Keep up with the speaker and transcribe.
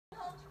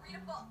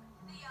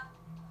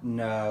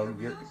No,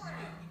 you're...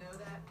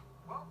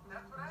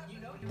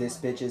 This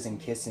bitch isn't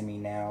kissing me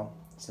now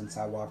since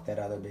I walked that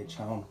other bitch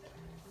home.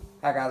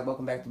 Hi guys,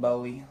 welcome back to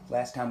Bowie.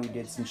 Last time we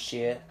did some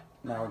shit.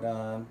 Now we're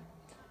gonna,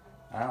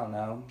 I don't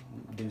know,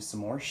 do some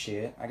more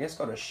shit. I guess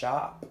go to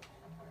shop.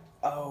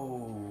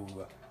 Oh,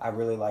 I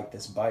really like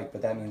this bike,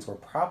 but that means we're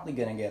probably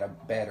gonna get a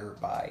better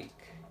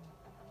bike.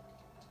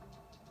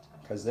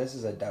 Because this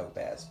is a dope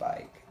ass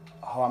bike.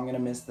 Oh, I'm gonna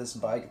miss this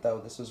bike though.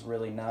 This was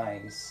really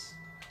nice.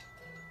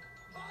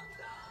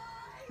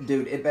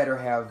 Dude, it better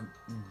have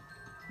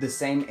the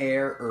same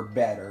air or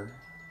better,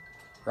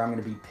 or I'm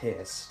gonna be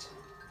pissed.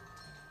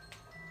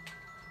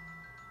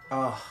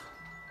 Oh,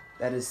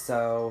 that is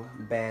so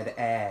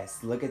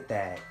badass. Look at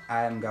that.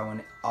 I am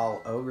going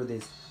all over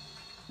this.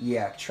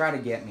 Yeah, try to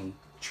get me.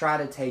 Try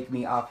to take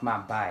me off my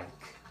bike,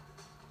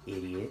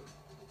 idiot.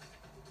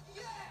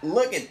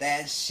 Look at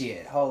that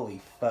shit. Holy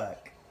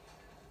fuck.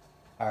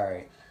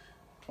 Alright,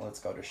 let's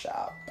go to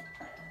shop.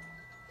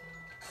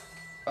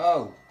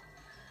 Oh.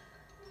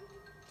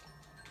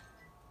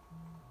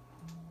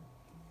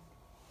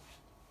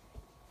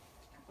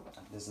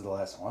 This is the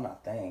last one, I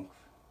think.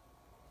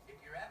 If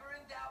you're ever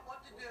in doubt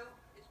what to do,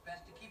 it's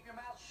best to keep your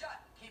mouth shut.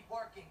 Keep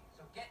working,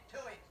 so get to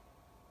it.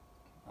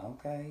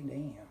 Okay,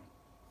 damn.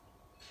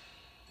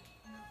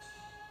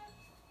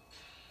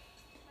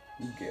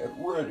 Get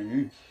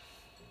ready.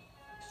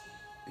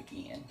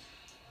 Begin.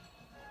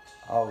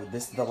 Oh,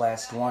 this is the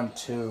last one,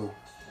 too.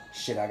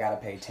 Shit, I gotta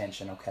pay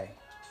attention, okay.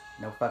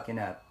 No fucking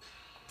up.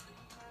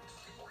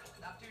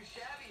 Not too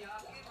shabby,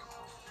 Hopkins.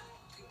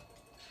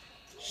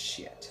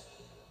 Shit.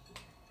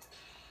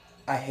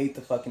 I hate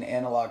the fucking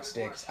analog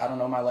sticks. I don't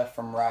know my left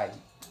from right.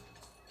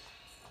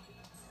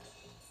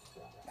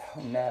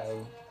 Oh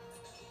no.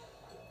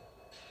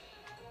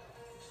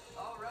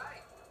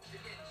 Alright,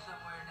 you're getting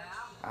somewhere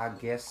now. I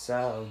guess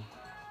so.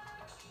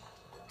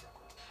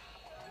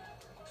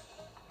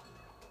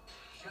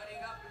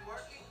 Shutting up and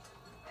working,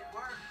 it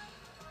works.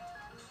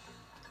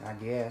 I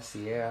guess,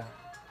 yeah.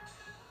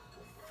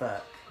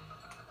 Fuck.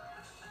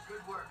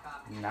 Good work,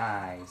 Hopkins.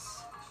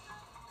 Nice.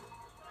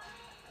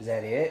 Is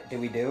that it? Did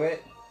we do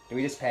it? Did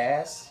we just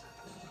pass?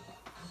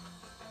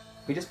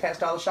 We just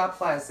passed all the shop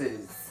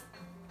classes.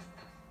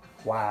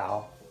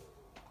 Wow.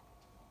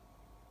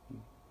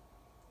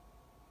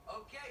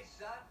 Okay,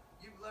 son,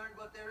 you've learned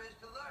what there is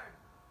to learn.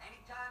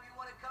 Anytime you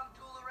want to come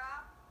tool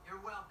around, you're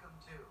welcome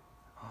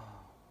to.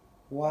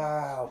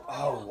 Wow.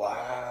 Oh,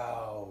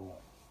 wow.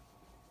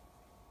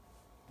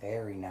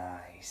 Very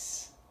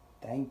nice.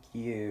 Thank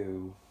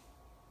you.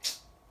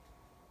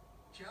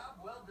 Job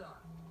well done.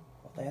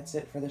 Well, that's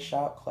it for the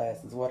shop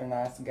classes. What a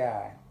nice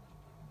guy.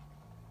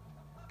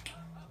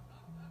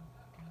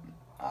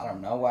 I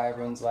don't know why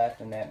everyone's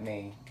laughing at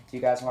me. Do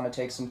you guys want to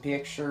take some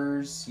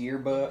pictures?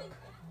 Yearbook?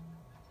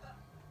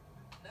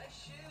 Nice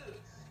shoes.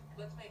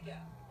 Let's make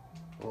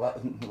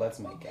out. Let's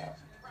make out.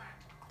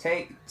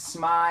 Take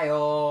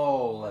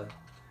smile.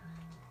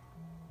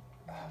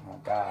 Oh my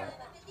god.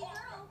 You're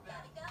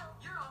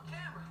on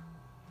camera.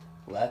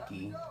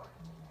 Lucky.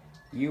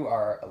 You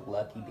are a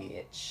lucky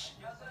bitch.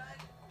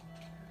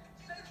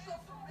 Say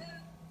something,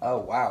 man. Oh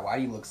wow, why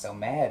do you look so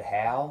mad,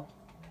 Hal?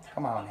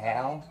 Come on,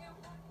 Hal.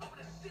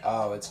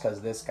 Oh, it's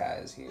because this guy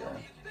is here.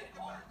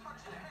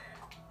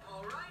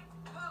 All right,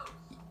 pose.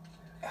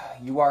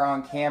 You are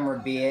on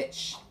camera,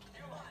 bitch.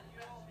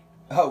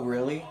 Oh,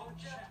 really?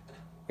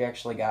 We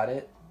actually got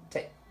it?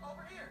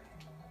 Over here.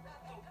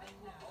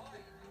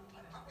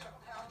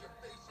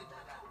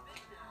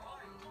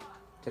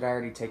 Did I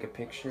already take a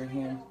picture of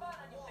him?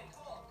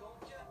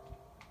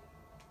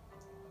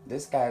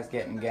 This guy's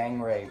getting gang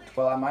raped.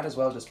 Well, I might as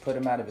well just put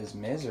him out of his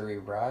misery,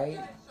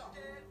 right?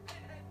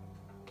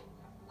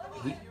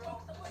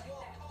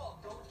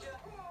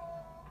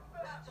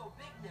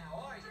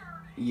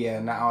 Yeah,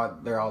 now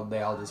they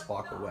all just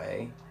walk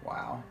away.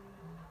 Wow.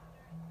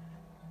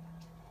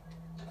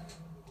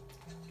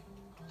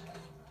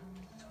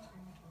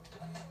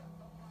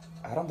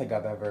 I don't think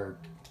I've ever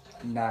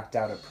knocked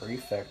out a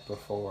prefect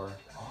before.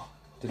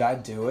 Did I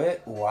do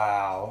it?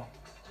 Wow.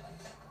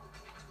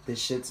 This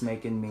shit's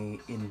making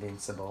me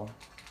invincible.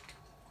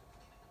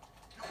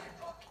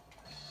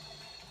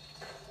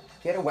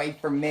 Get away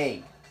from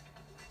me.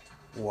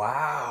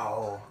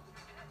 Wow.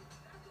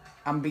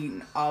 I'm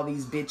beating all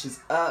these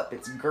bitches up.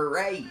 It's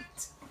great.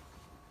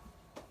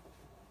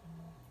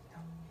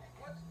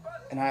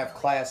 And I have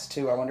class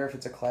too. I wonder if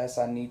it's a class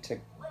I need to...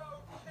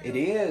 It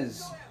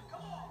is.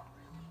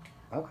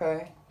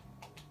 Okay.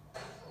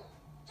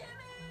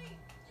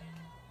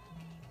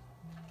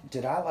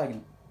 Did I like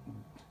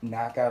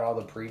knock out all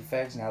the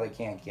prefects? Now they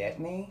can't get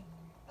me?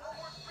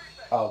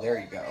 Oh, there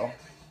you go.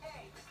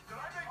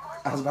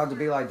 I was about to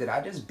be like, did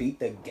I just beat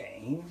the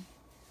game?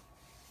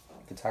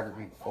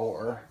 Photography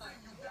 4.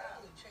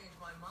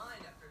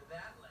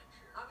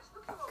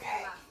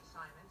 Okay.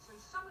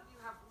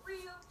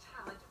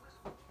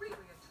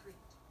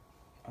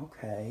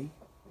 Okay.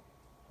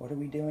 What are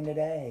we doing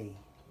today?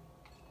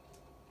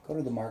 Go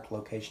to the marked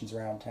locations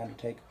around town to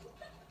take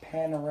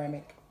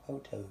panoramic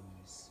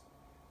photos.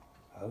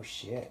 Oh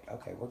shit.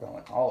 Okay, we're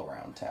going all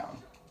around town.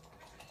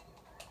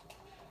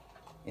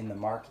 In the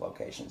marked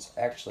locations.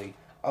 Actually,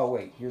 oh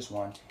wait, here's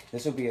one.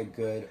 This will be a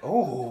good...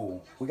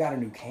 Oh, we got a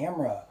new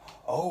camera.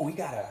 Oh, we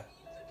got a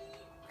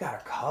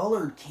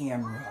colored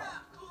camera.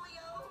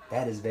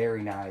 That is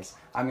very nice.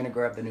 I'm going to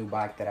grab the new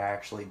bike that I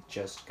actually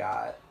just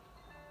got.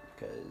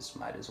 Because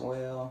might as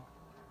well.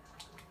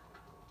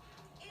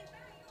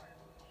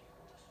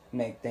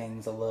 Make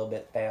things a little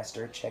bit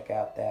faster. Check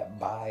out that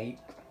bike.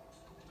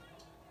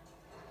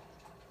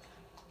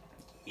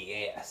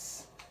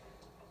 Yes.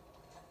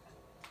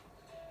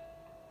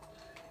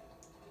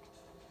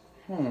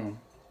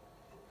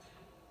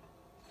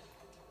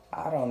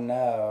 I don't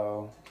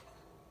know.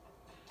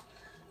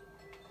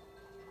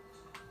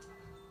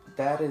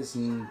 That is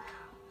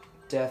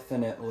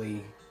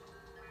definitely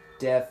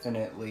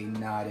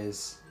not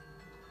as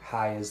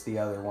high as the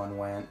other one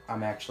went.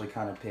 I'm actually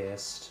kind of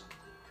pissed.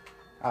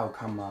 Oh,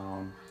 come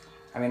on.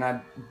 I mean,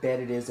 I bet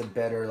it is a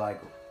better,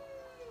 like,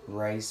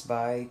 race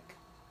bike.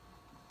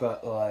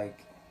 But, like,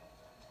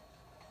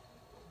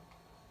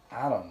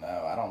 I don't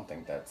know. I don't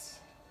think that's...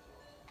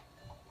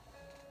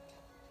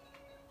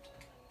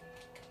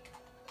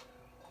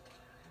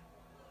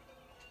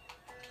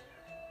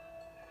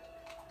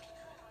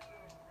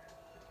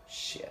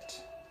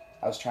 Shit.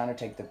 I was trying to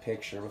take the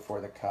picture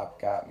before the cop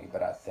got me,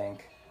 but I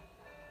think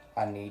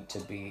I need to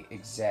be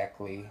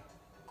exactly...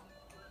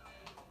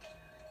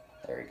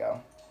 There we go.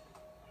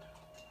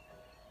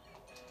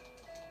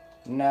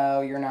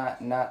 No, you're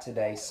not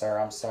today, sir.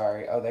 I'm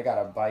sorry. Oh, they got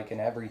a bike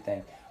and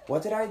everything.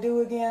 What did I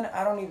do again?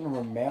 I don't even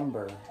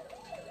remember.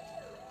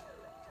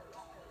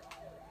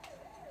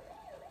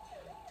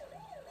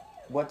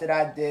 What did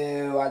I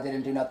do? I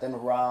didn't do nothing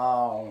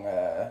wrong.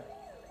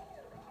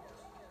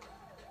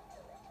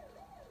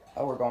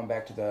 Oh, we're going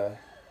back to the...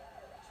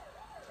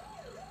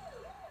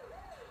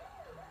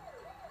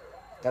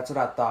 That's what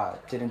I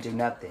thought. Didn't do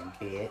nothing,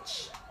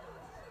 bitch.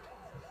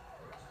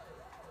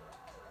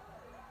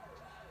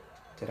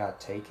 Did I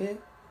take it?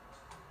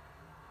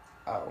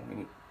 Oh, we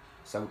need...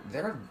 So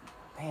they're...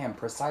 Man,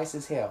 precise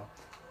as hell.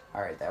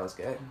 Alright, that was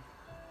good.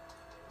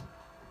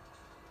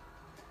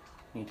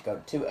 Need to go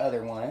to 2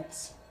 other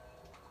ones.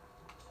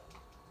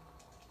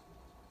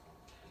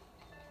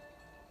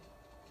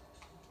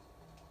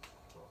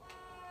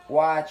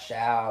 Watch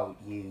out,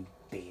 you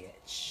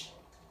bitch.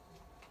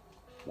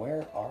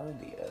 Where are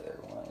the other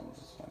ones?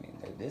 I mean,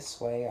 they're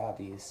this way,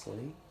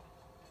 obviously.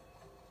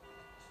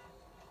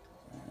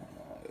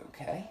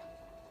 Okay.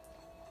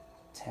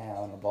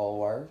 Town of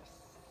Bulworth.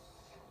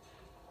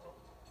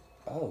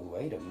 Oh,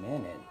 wait a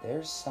minute.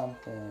 There's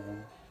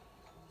something...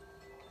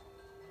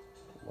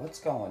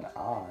 What's going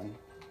on?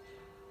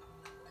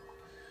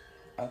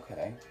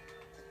 Okay.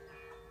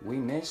 We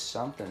missed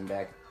something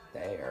back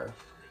there.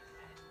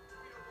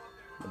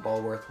 The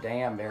Bulworth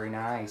Dam, very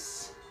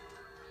nice.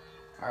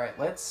 Alright,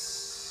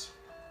 let's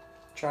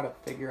try to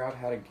figure out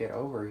how to get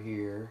over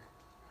here.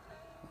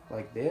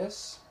 Like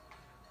this?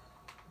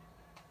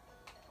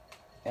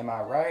 Am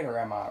I right or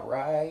am I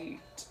right?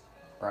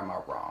 Or am I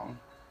wrong?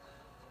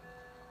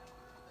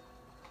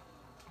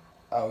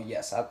 Oh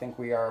yes, I think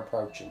we are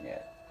approaching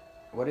it.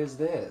 What is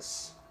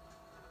this?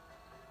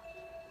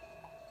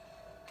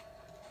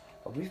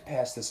 Oh, we've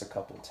passed this a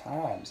couple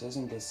times.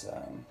 Isn't this,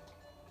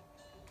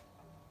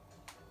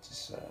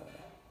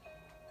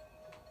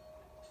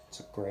 it's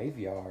a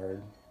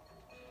graveyard.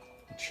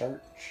 A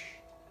church.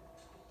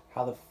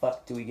 How the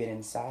fuck do we get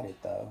inside it,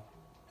 though?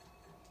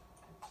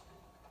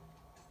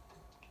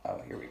 Oh,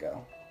 here we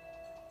go.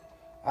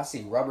 I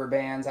see rubber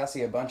bands. I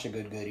see a bunch of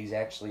good goodies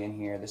actually in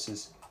here. This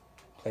is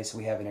a place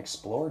we haven't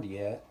explored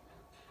yet.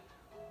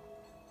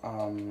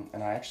 And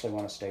I actually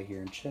want to stay here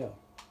and chill.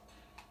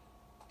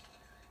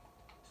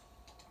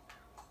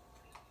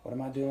 What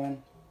am I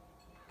doing?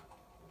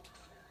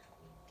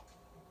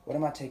 What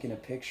am I taking a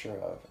picture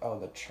of? Oh,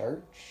 the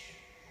church?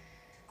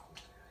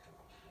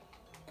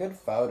 Good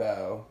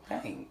photo.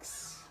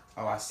 Thanks.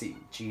 Oh, I see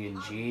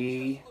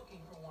G&G.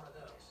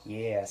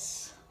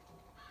 Yes.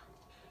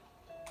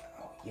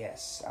 Oh,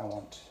 yes. I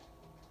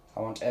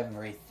want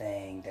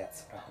everything.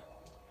 That's what I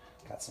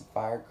want. Got some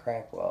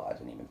firecrack. Well, I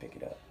didn't even pick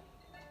it up.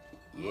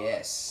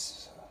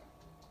 Yes.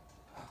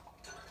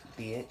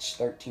 Bitch.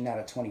 13 out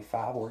of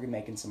 25. We're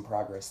making some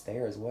progress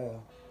there as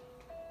well.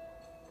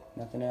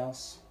 Nothing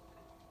else?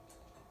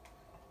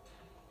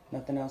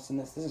 Nothing else in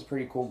this? This is a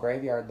pretty cool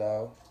graveyard,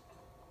 though.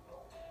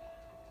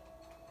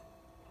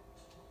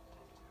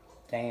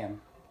 Damn.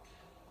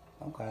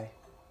 Okay.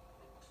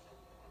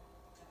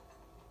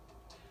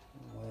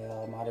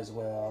 Well, might as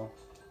well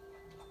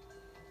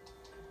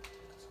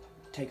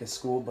take a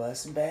school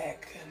bus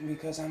back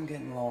because I'm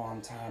getting low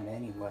on time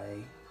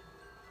anyway.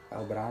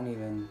 Oh, but I don't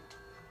even...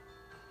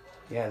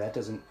 Yeah, that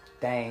doesn't...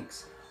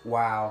 Thanks.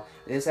 Wow.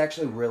 This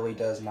actually really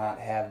does not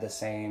have the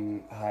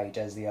same height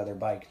as the other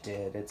bike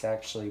did. It's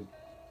actually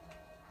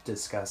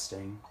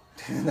disgusting.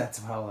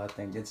 That's all I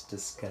think. It's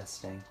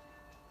disgusting.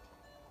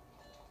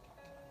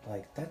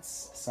 Like,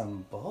 that's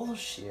some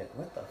bullshit.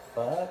 What the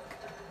fuck?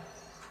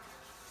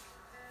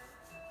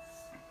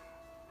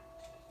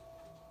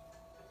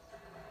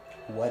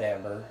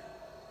 whatever.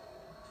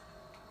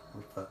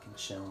 We're fucking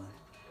chilling.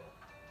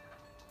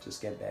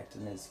 Just get back to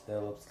Ms.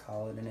 Phillips,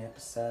 call it an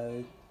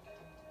episode.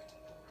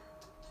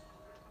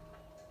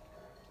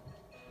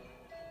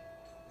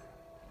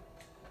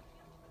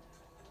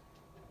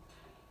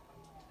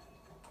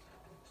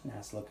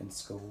 Nice looking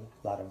school.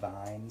 A lot of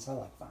vines. I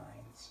like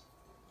vines.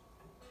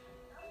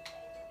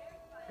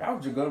 That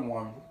was a good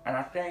one. And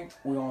I think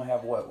we only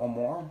have, what, one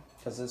more?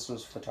 Because this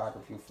was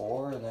photography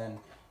 4, and then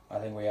I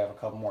think we have a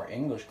couple more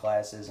English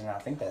classes, and I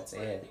think that's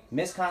it.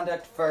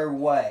 Misconduct for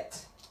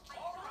what?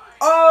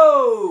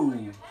 Oh!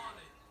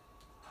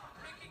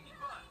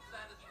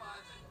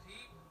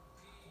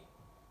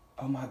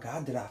 Oh my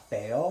god, did I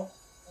fail?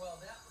 Well,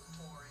 that was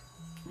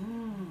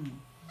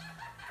boring.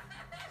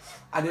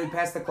 I didn't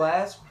pass the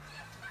class?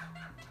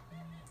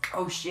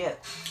 Oh shit.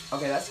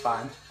 Okay, that's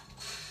fine.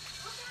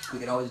 We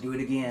can always do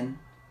it again.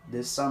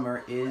 This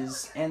summer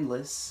is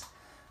endless.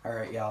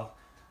 Alright, y'all.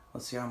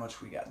 Let's see how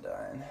much we got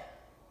done.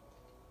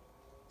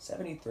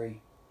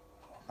 73.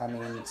 I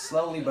mean,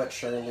 slowly but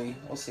surely.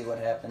 We'll see what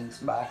happens.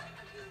 Bye.